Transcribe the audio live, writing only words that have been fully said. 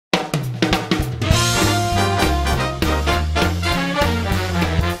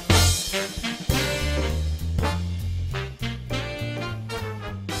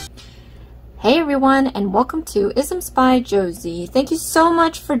Hey everyone, and welcome to IsmsByJBM. Thank you so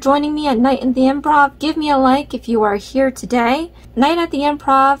much for joining me at Night in the Improv. Give me a like if you are here today. Night at the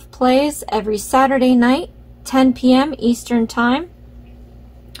Improv plays every Saturday night, 10 p.m. Eastern Time.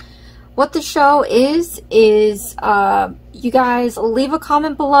 What the show is you guys leave a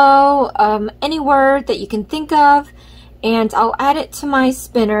comment below, any word that you can think of, and I'll add it to my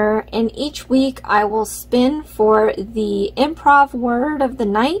spinner, and each week I will spin for the improv word of the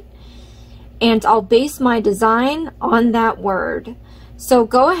night, and I'll base my design on that word. So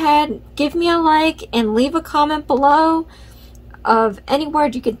go ahead, give me a like, and leave a comment below of any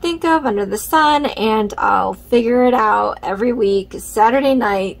word you can think of under the sun, and I'll figure it out every week, Saturday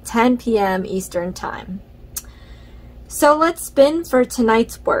night, 10 p.m. Eastern Time. So let's spin for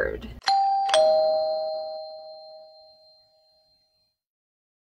tonight's word.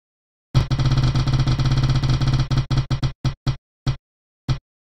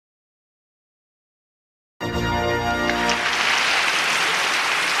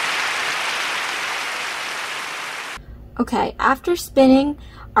 Okay, after spinning,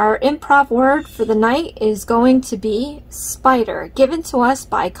 our improv word for the night is going to be spider, given to us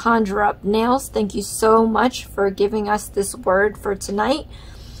by Conjure Up Nails. Thank you so much for giving us this word for tonight.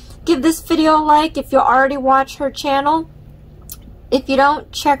 Give this video a like if you already watch her channel. If you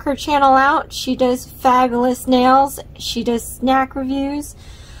don't, check her channel out. She does fabulous nails. She does snack reviews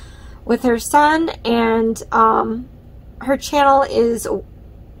with her son, and her channel is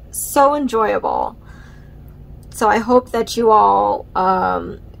so enjoyable. So I hope that you all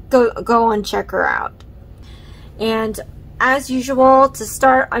go and check her out. And as usual, to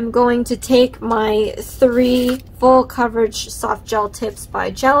start, I'm going to take my 3 full coverage soft gel tips by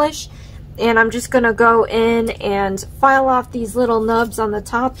Gelish, and I'm just going to go in and file off these little nubs on the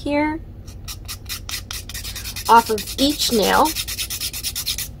top here off of each nail.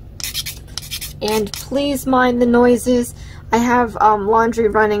 And please mind the noises. I have laundry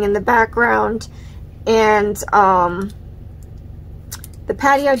running in the background, and the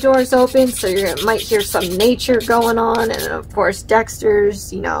patio door is open, so you might hear some nature going on, and of course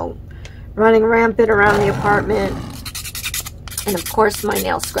Dexter's, you know, running rampant around the apartment, and of course my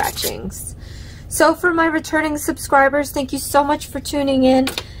nail scratchings. So for my returning subscribers, thank you so much for tuning in.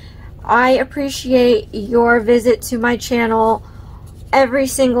 I appreciate your visit to my channel every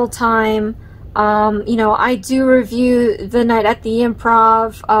single time. You know, I do review the Night at the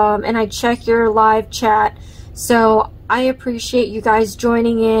Improv, and I check your live chat, so I appreciate you guys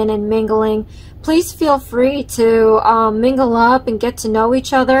joining in and mingling. Please feel free to mingle up and get to know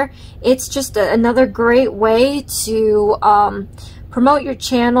each other. It's just another great way to promote your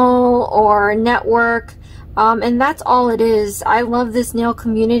channel or network, and that's all it is. I love this nail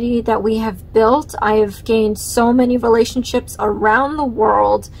community that we have built. I have gained so many relationships around the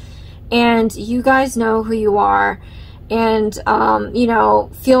world, and you guys know who you are. And you know,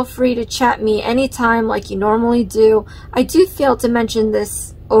 feel free to chat me anytime like you normally do. I do fail to mention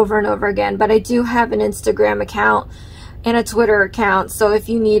this over and over again, but I do have an Instagram account and a Twitter account, so if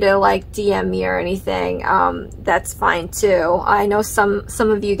you need to like DM me or anything, that's fine too. I know some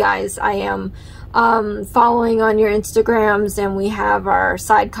of you guys I am following on your Instagrams, and we have our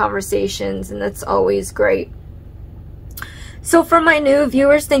side conversations, and that's always great. So for my new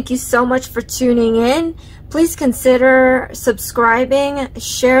viewers, thank you so much for tuning in. Please consider subscribing,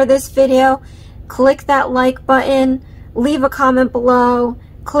 share this video, click that like button, leave a comment below,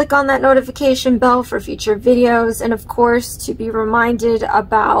 click on that notification bell for future videos, and of course to be reminded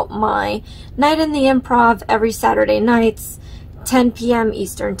about my Night in the Improv every Saturday nights, 10 p.m.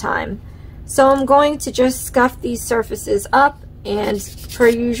 Eastern Time. So I'm going to just scuff these surfaces up, and per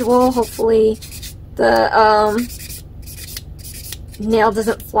usual, hopefully the nail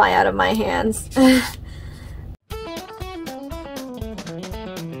doesn't fly out of my hands.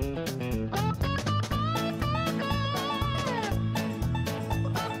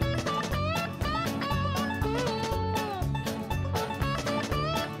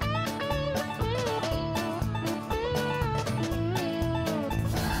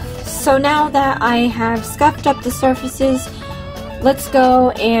 So now that I have scuffed up the surfaces, let's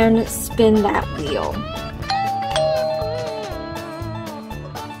go and spin that wheel.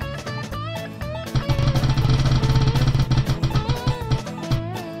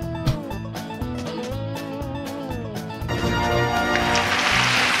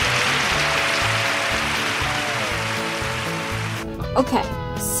 Okay,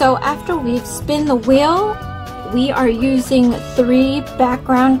 so after we've spun the wheel, we are using 3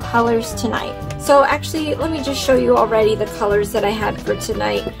 background colors tonight. So actually, let me just show you already the colors that I had for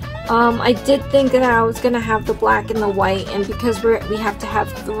tonight. I did think that I was going to have the black and the white, and because we have to have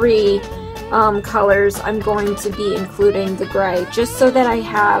 3 colors, I'm going to be including the gray, just so that I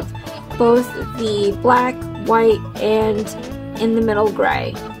have both the black, white, and in the middle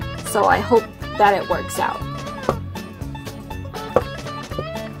gray. So I hope that it works out.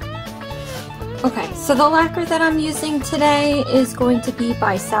 Okay, so the lacquer that I'm using today is going to be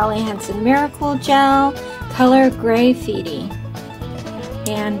by Sally Hensen Miracle Gel, color Greyfitti.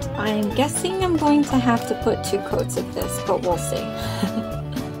 And I'm guessing I'm going to have to put 2 coats of this, but we'll see.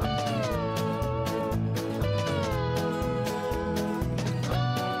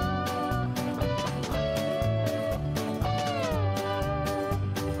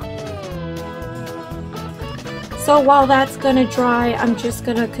 So while that's gonna dry, I'm just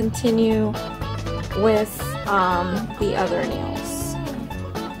gonna continue with the other nails.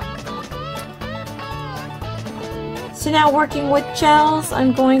 So now, working with gels,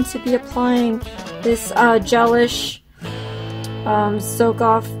 I'm going to be applying this Gelish Soak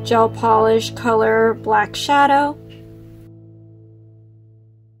Off Gel Polish color Black Shadow.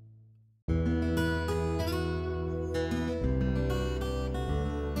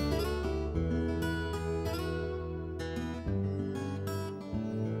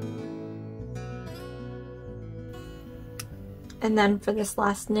 And then for this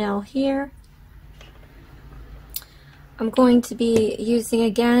last nail here, I'm going to be using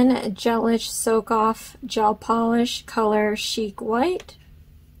again Gelish Soak Off Gel Polish color Sheek White.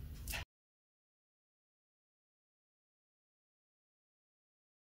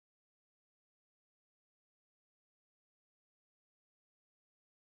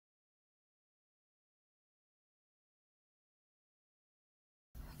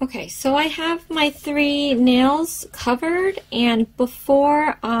 Okay, so I have my 3 nails covered, and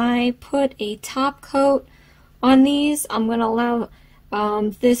before I put a top coat on these, I'm going to allow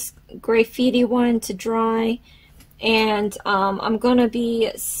this Greyfitti one to dry, and I'm going to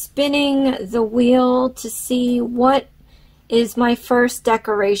be spinning the wheel to see what is my first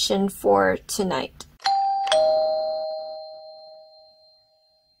decoration for tonight.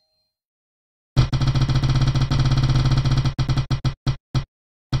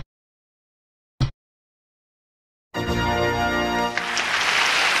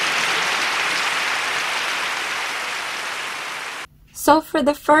 So for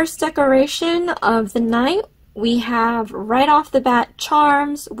the first decoration of the night, we have right off the bat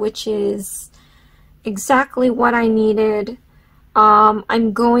charms, which is exactly what I needed.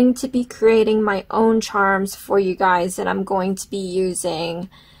 I'm going to be creating my own charms for you guys, and I'm going to be using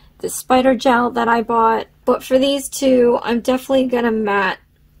the spider gel that I bought. But for these 2, I'm definitely going to matte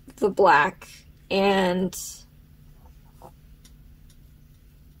the black, and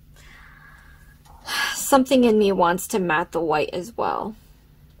something in me wants to matte the white as well.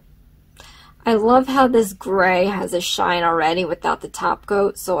 I love how this gray has a shine already without the top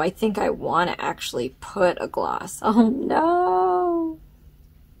coat, so I think I want to actually put a gloss. Oh no!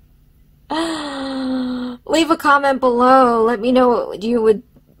 Leave a comment below. Let me know what you would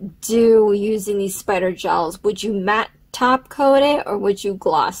do using these spider gels. Would you matte top coat it, or would you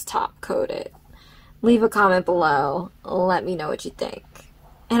gloss top coat it? Leave a comment below. Let me know what you think.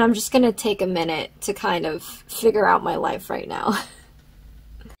 And I'm just going to take a minute to kind of figure out my life right now.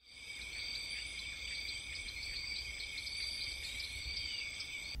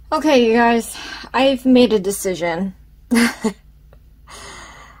 Okay, you guys, I've made a decision. I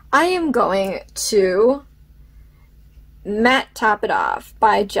am going to matte top it off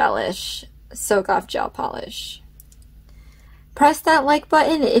by Gelish Soak Off Gel Polish. Press that like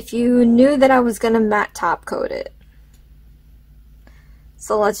button if you knew that I was going to matte top coat it.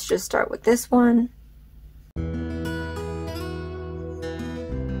 So let's just start with this one.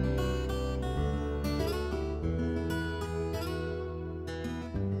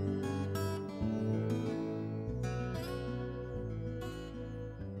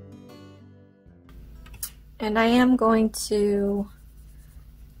 And I am going to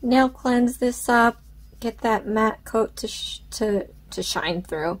nail cleanse this up, get that matte coat to shine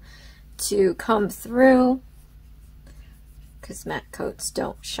through, to come through, because matte coats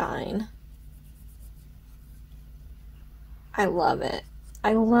don't shine. I love it.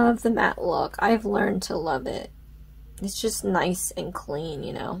 I love the matte look. I've learned to love it. It's just nice and clean,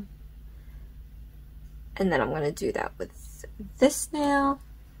 you know. And then I'm going to do that with this nail.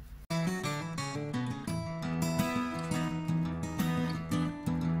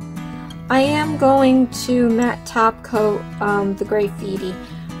 I am going to matte top coat the Greyfitti.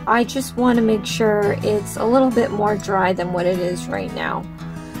 I just want to make sure it's a little bit more dry than what it is right now.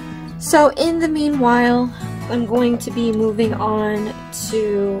 So in the meanwhile, I'm going to be moving on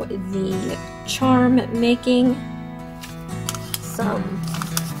to the charm making. Some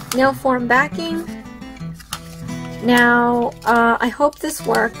nail form backing. Now, I hope this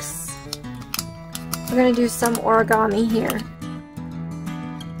works. We're going to do some origami here.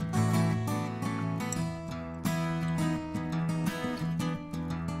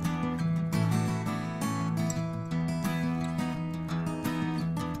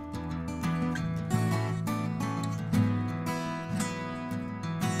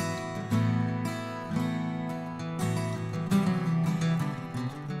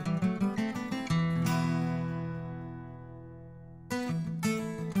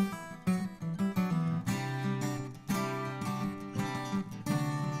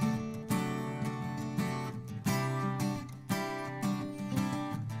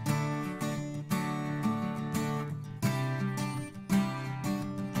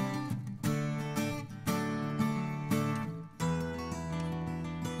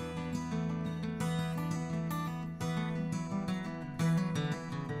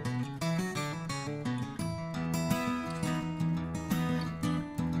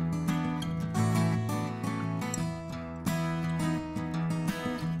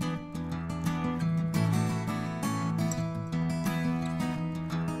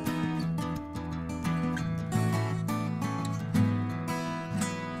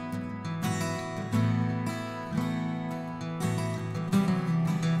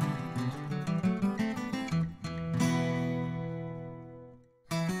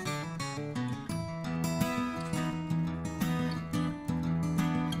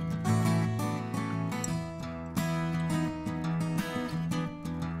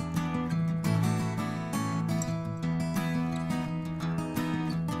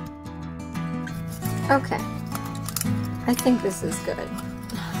 Okay, I think this is good.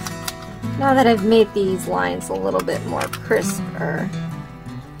 Now that I've made these lines a little bit more crisper,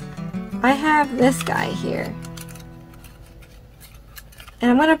 I have this guy here. And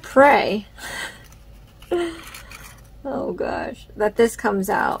I'm gonna pray, oh gosh, that this comes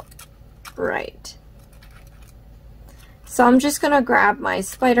out right. So I'm just gonna grab my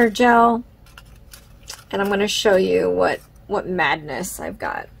spider gel and I'm gonna show you what madness I've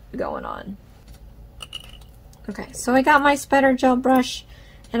got going on. Okay, so I got my spider gel brush,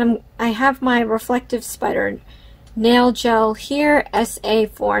 and I have my reflective spider nail gel here,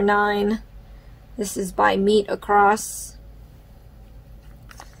 SA49. This is by Meet Across.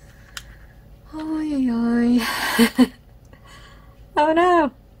 Oy, oy. Oh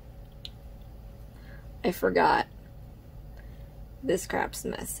no! I forgot. This crap's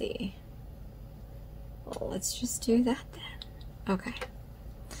messy. Well, let's just do that then. Okay.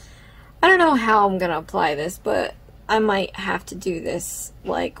 I don't know how I'm gonna apply this, but I might have to do this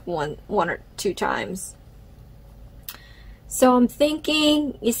like one or two times. So I'm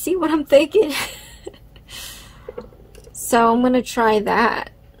thinking, you see what I'm thinking? So I'm gonna try that.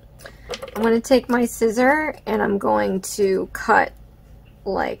 I'm gonna take my scissor and I'm going to cut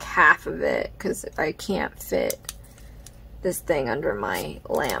like half of it because I can't fit this thing under my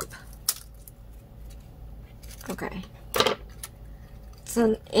lamp. Okay. It's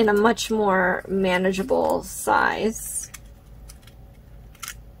in a much more manageable size.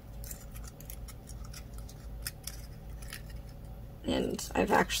 And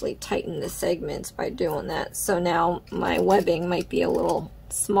I've actually tightened the segments by doing that. So now my webbing might be a little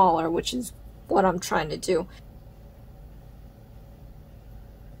smaller, which is what I'm trying to do.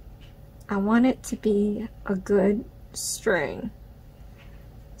 I want it to be a good string.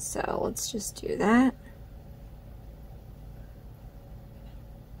 So let's just do that.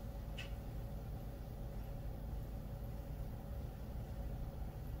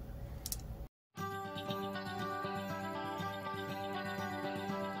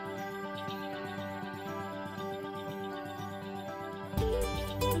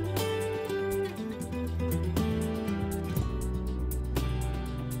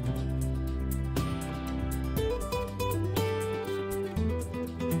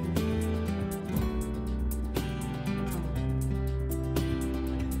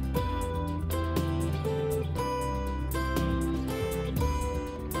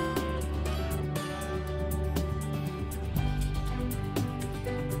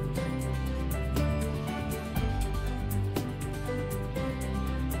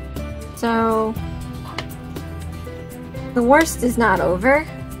 So, the worst is not over.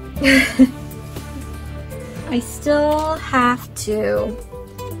 I still have to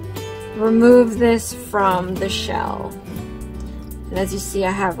remove this from the shell. And as you see, I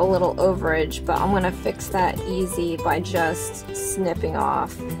have a little overage, but I'm going to fix that easy by just snipping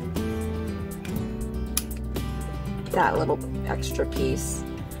off that little extra piece.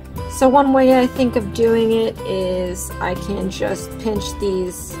 So one way I think of doing it is I can just pinch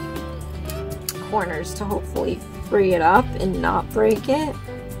these corners to hopefully free it up and not break it.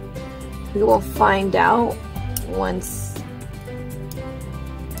 We will find out once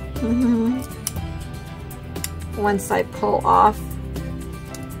once I pull off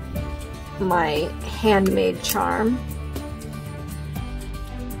my handmade charm.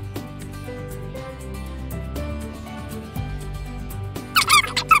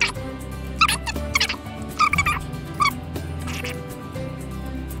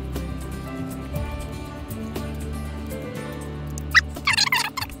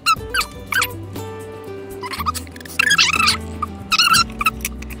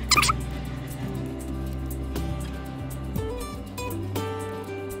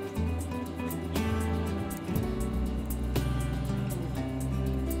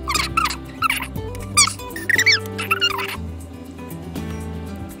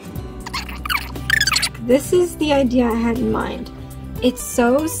 This is the idea I had in mind. It's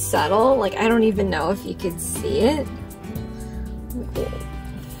so subtle, like I don't even know if you could see it. Oh,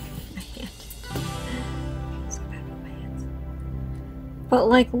 my hand. So bad with my hands. But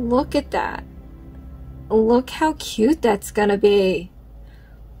like, look at that. Look how cute that's gonna be.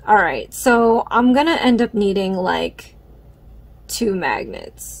 Alright, so I'm gonna end up needing like 2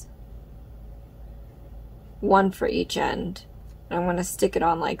 magnets. 1 for each end. I'm gonna stick it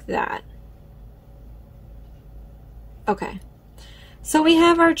on like that. Okay, so we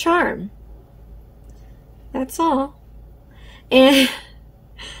have our charm. That's all. And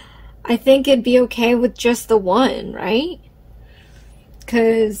I think it'd be okay with just the 1, right?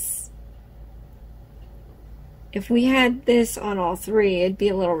 Because if we had this on all 3, it'd be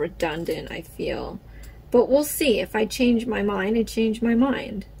a little redundant, I feel. But we'll see. If I change my mind, I change my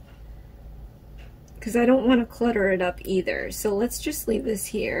mind. Because I don't want to clutter it up either. So let's just leave this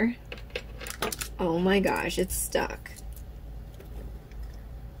here. Oh my gosh, it's stuck.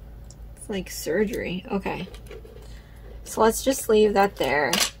 It's like surgery. Okay. So let's just leave that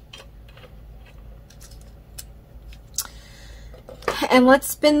there. And let's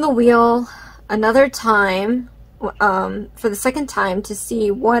spin the wheel another time, for the second time, to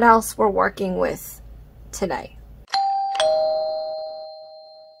see what else we're working with today.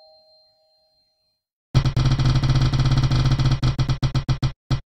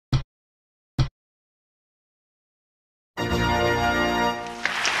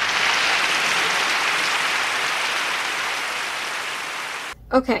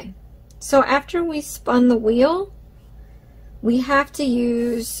 Okay, so after we spun the wheel, we have to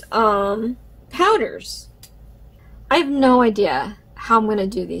use powders. I have no idea how I'm going to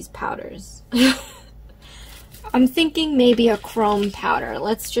do these powders. I'm thinking maybe a chrome powder.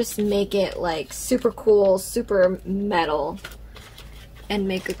 Let's just make it like super cool, super metal, and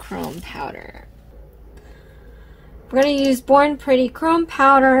make a chrome powder. We're going to use Born Pretty chrome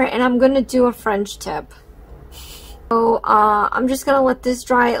powder, and I'm going to do a French tip. So I'm just going to let this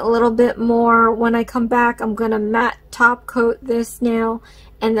dry a little bit more. When I come back, I'm going to matte top coat this nail,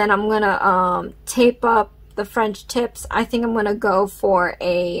 and then I'm going to tape up the French tips. I think I'm going to go for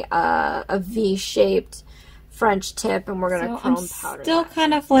a V-shaped French tip, and we're going to chrome powder. Still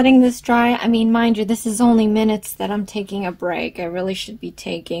kind of letting this dry. I mean, mind you, this is only minutes that I'm taking a break. I really should be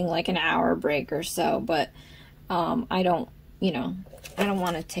taking like an hour break or so, but I don't, you know, I don't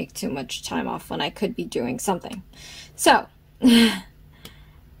want to take too much time off when I could be doing something. So,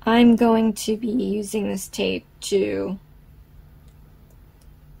 I'm going to be using this tape to,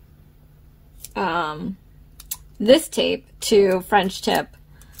 this tape to French tip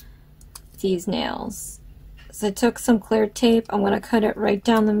these nails. So I took some clear tape. I'm going to cut it right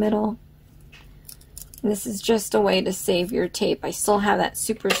down the middle. This is just a way to save your tape. I still have that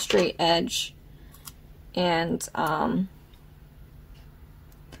super straight edge. And I'm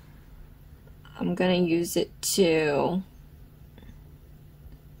going to use it to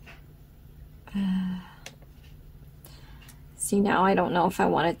see, now I don't know if I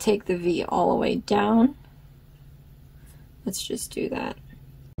want to take the V all the way down. Let's just do that.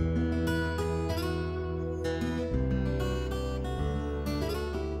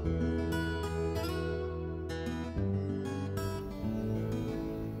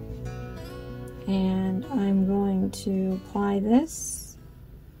 And I'm going to apply this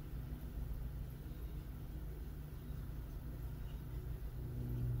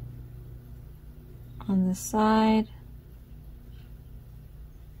on the side.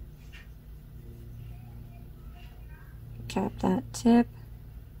 Cap that tip.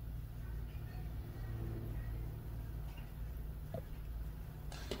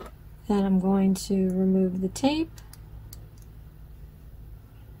 Then I'm going to remove the tape.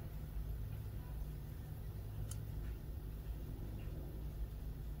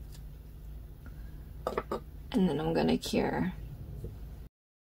 and then I'm gonna cure.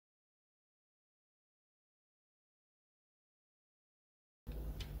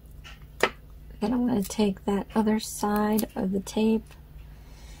 Then I'm going to take that other side of the tape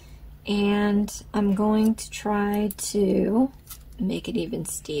and I'm going to try to make it even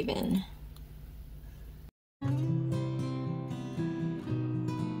Steven.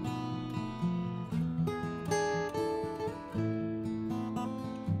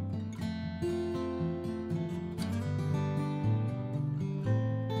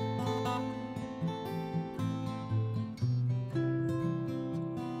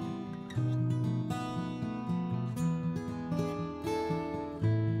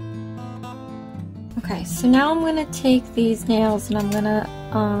 Okay, so now I'm going to take these nails and I'm going to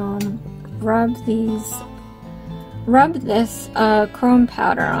rub this chrome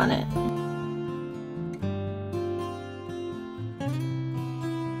powder on it.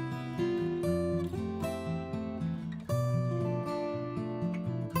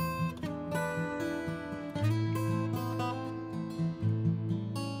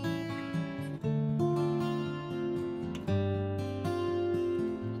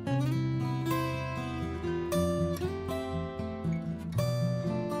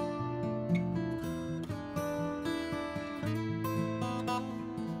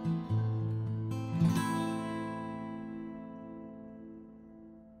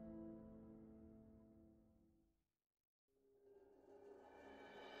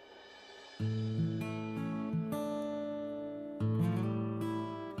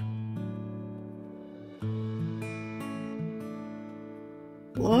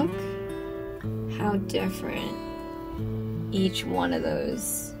 Look how different each one of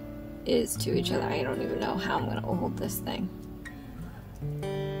those is to each other. I don't even know how I'm gonna hold this thing.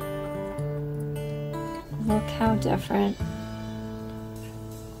 Look how different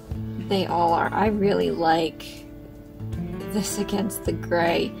they all are. I really like this against the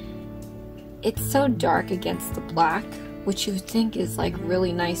gray. It's so dark against the black, which you think is like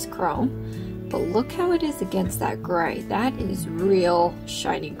really nice chrome. But look how it is against that gray. That is real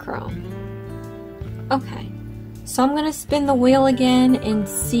shiny chrome. Okay, so I'm gonna spin the wheel again and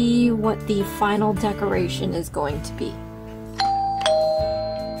see what the final decoration is going to be.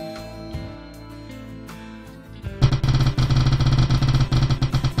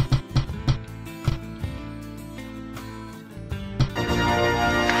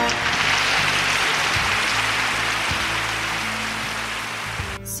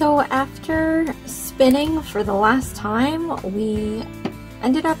 So after spinning for the last time, we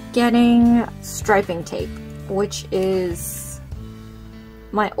ended up getting striping tape, which is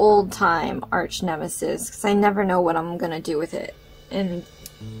my old time arch nemesis, because I never know what I'm gonna do with it. In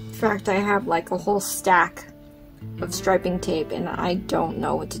fact, I have like a whole stack of striping tape and I don't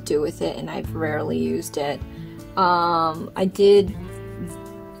know what to do with it, and I've rarely used it. I did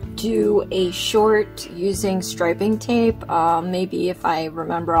do a short using striping tape. Maybe if I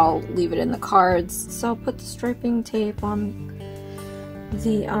remember, I'll leave it in the cards. So I'll put the striping tape on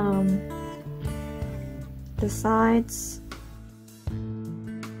the sides.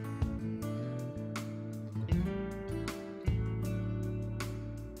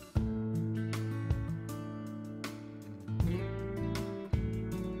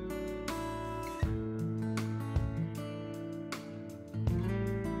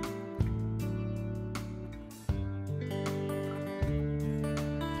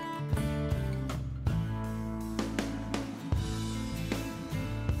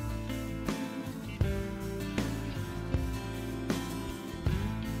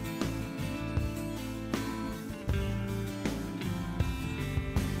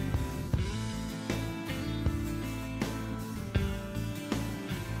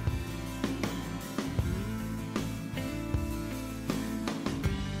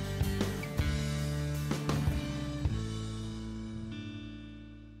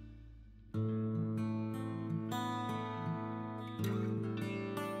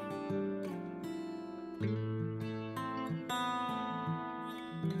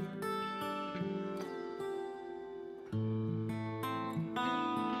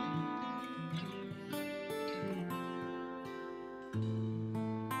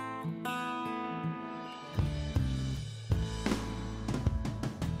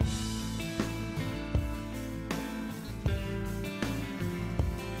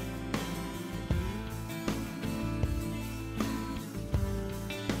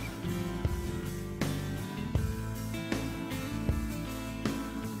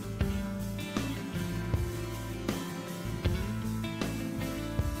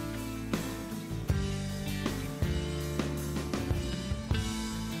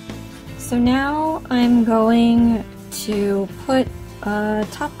 So now I'm going to put a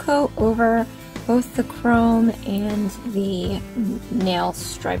top coat over both the chrome and the nail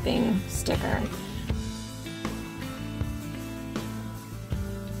striping sticker.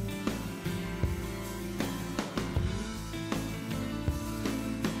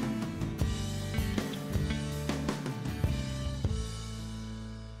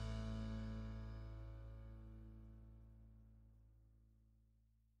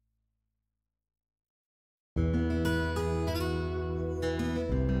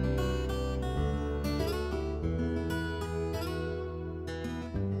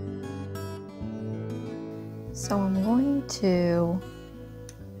 So I'm going to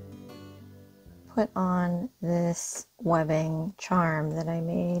put on this webbing charm that I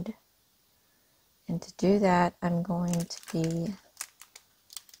made, and to do that I'm going to be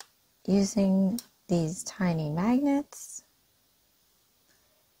using these tiny magnets,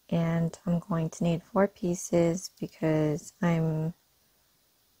 and I'm going to need 4 pieces because I'm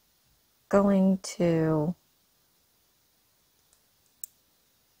going to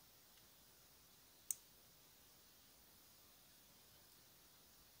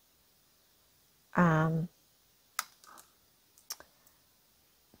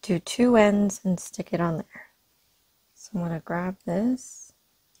do 2 ends and stick it on there. So I'm going to grab this.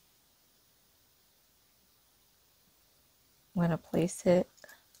 I'm going to place it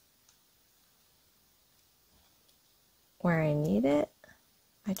where I need it.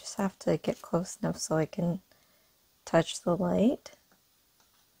 I just have to get close enough so I can touch the light.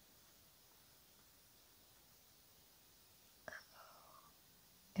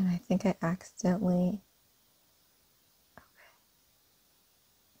 And I think I accidentally...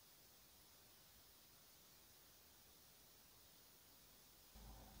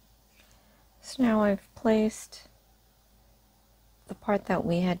 So now I've placed the part that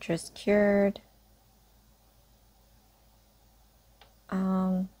we had just cured,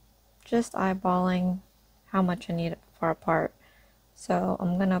 just eyeballing how much I need for a part. So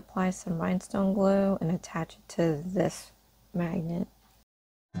I'm going to apply some rhinestone glue and attach it to this magnet.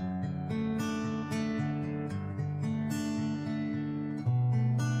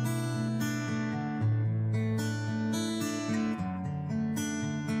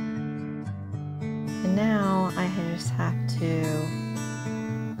 And now I just have to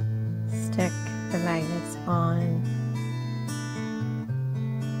stick the magnets on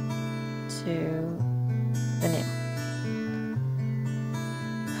to the nail.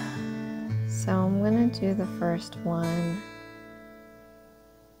 So I'm going to do the first one.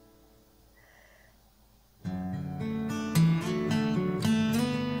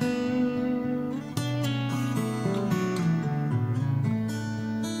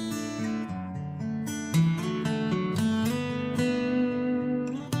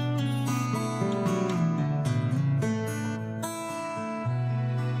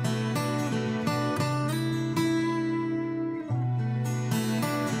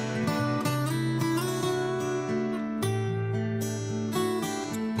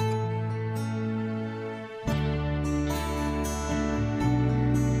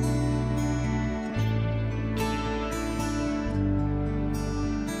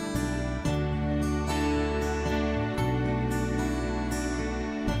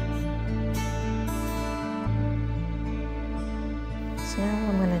 So now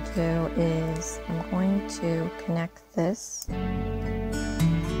what I'm going to do is I'm going to connect this. I'm going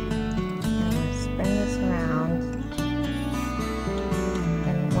to spin this around,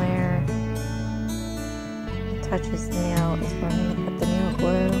 and where it touches the nail is where I'm going to put the nail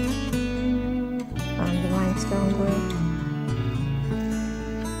glue, the rhinestone glue.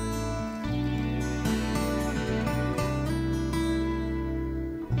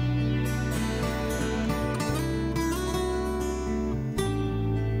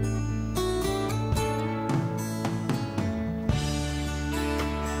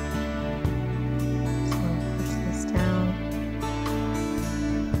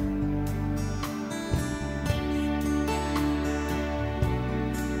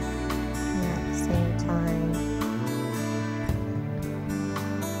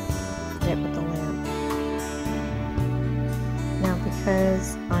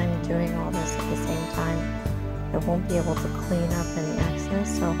 Because I'm doing all this at the same time, I won't be able to clean up any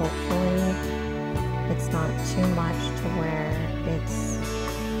excess, so hopefully it's not too much to where it's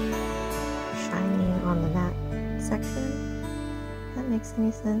shiny on the matte section. If that makes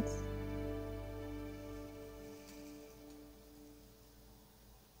any sense.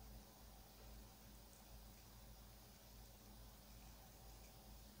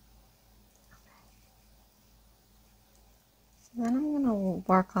 Then I'm going to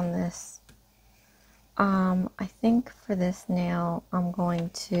work on this. I think for this nail, I'm going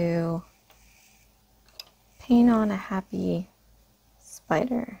to paint on a happy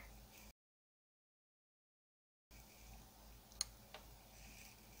spider.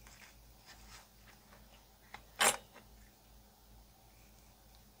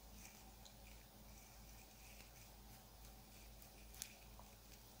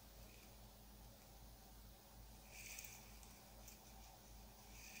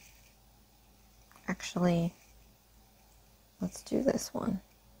 Actually, let's do this one,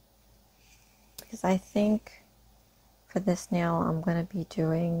 because I think for this nail I'm going to be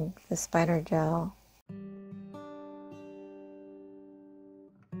doing the spider gel.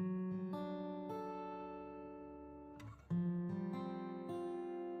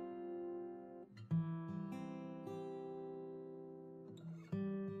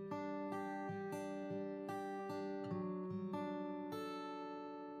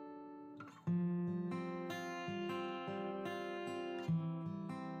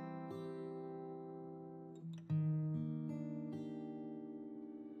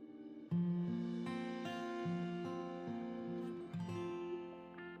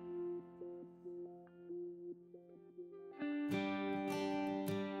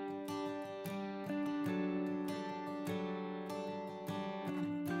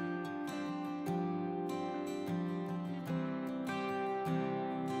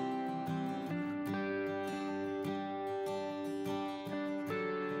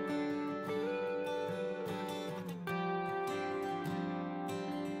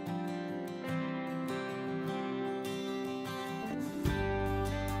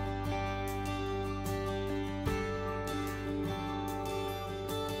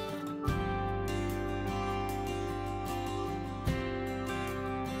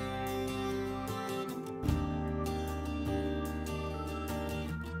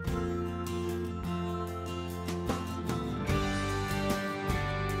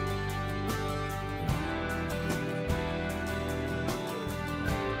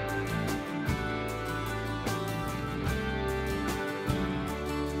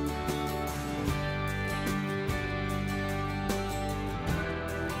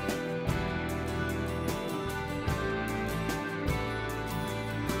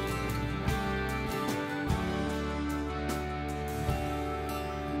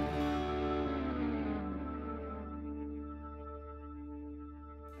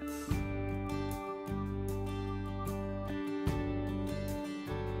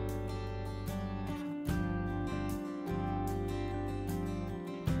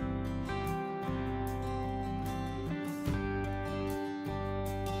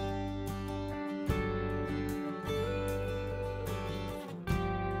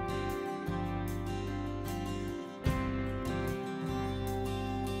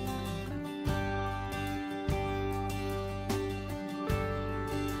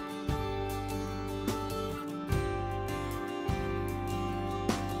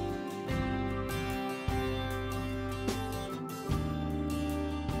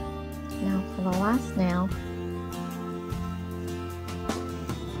 For the last nail,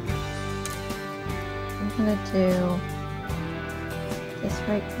 I'm going to do this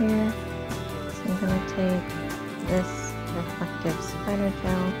right here. So I'm going to take this reflective spider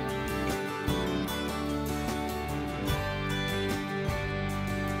gel .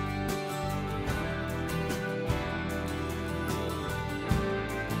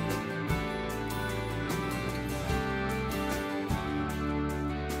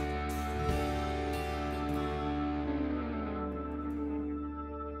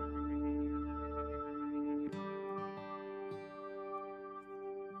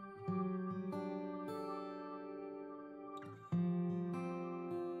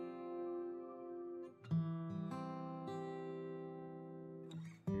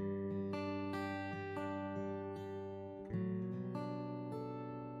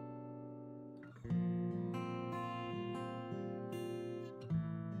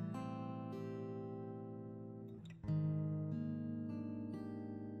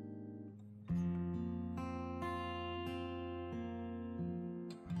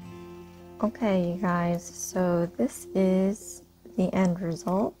 Okay, you guys, so this is the end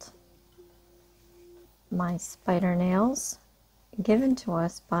result. My spider nails, given to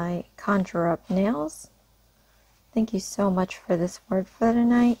us by Conjure Up Nails. Thank you so much for this word for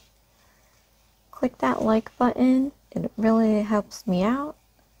tonight. Click that like button, it really helps me out.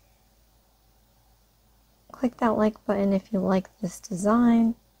 Click that like button if you like this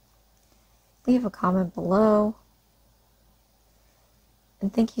design. Leave a comment below.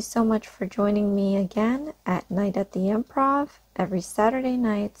 And thank you so much for joining me again at Night at the Improv every Saturday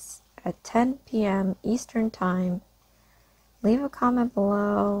nights at 10 p.m. Eastern Time. Leave a comment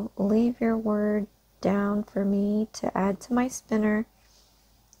below, leave your word down for me to add to my spinner,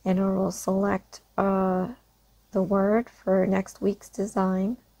 and it will select the word for next week's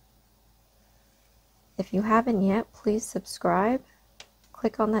design. If you haven't yet, please subscribe.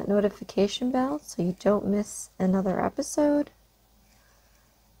 Click on that notification bell so you don't miss another episode.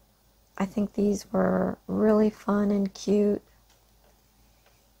 I think these were really fun and cute.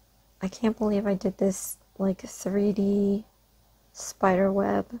 I can't believe I did this like a 3D spider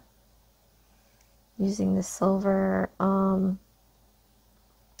web using the silver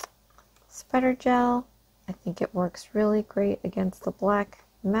spider gel. I think it works really great against the black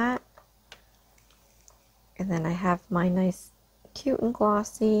matte. And then I have my nice cute and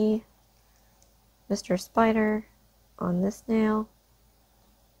glossy Mr. Spider on this nail.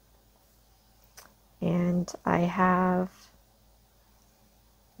 And I have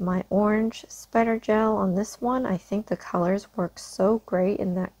my orange spider gel on this one. I think the colors work so great,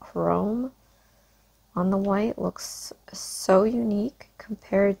 and that chrome on the white looks so unique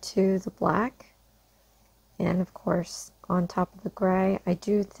compared to the black. And of course on top of the gray. I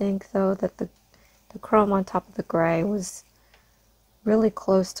do think though that the chrome on top of the gray was really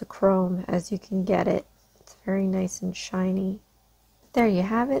close to chrome as you can get it. It's very nice and shiny. There you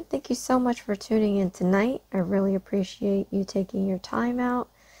have it. Thank you so much for tuning in tonight. I really appreciate you taking your time out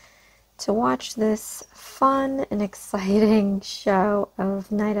to watch this fun and exciting show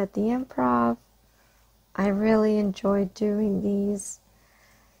of Night at the Improv. I really enjoyed doing these.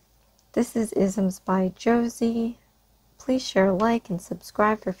 This is Isms by Josie. Please share, like, and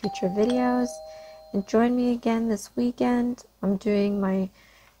subscribe for future videos. And join me again this weekend. I'm doing my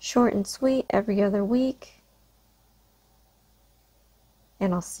short and sweet every other week.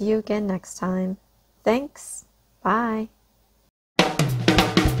 And I'll see you again next time. Thanks. Bye.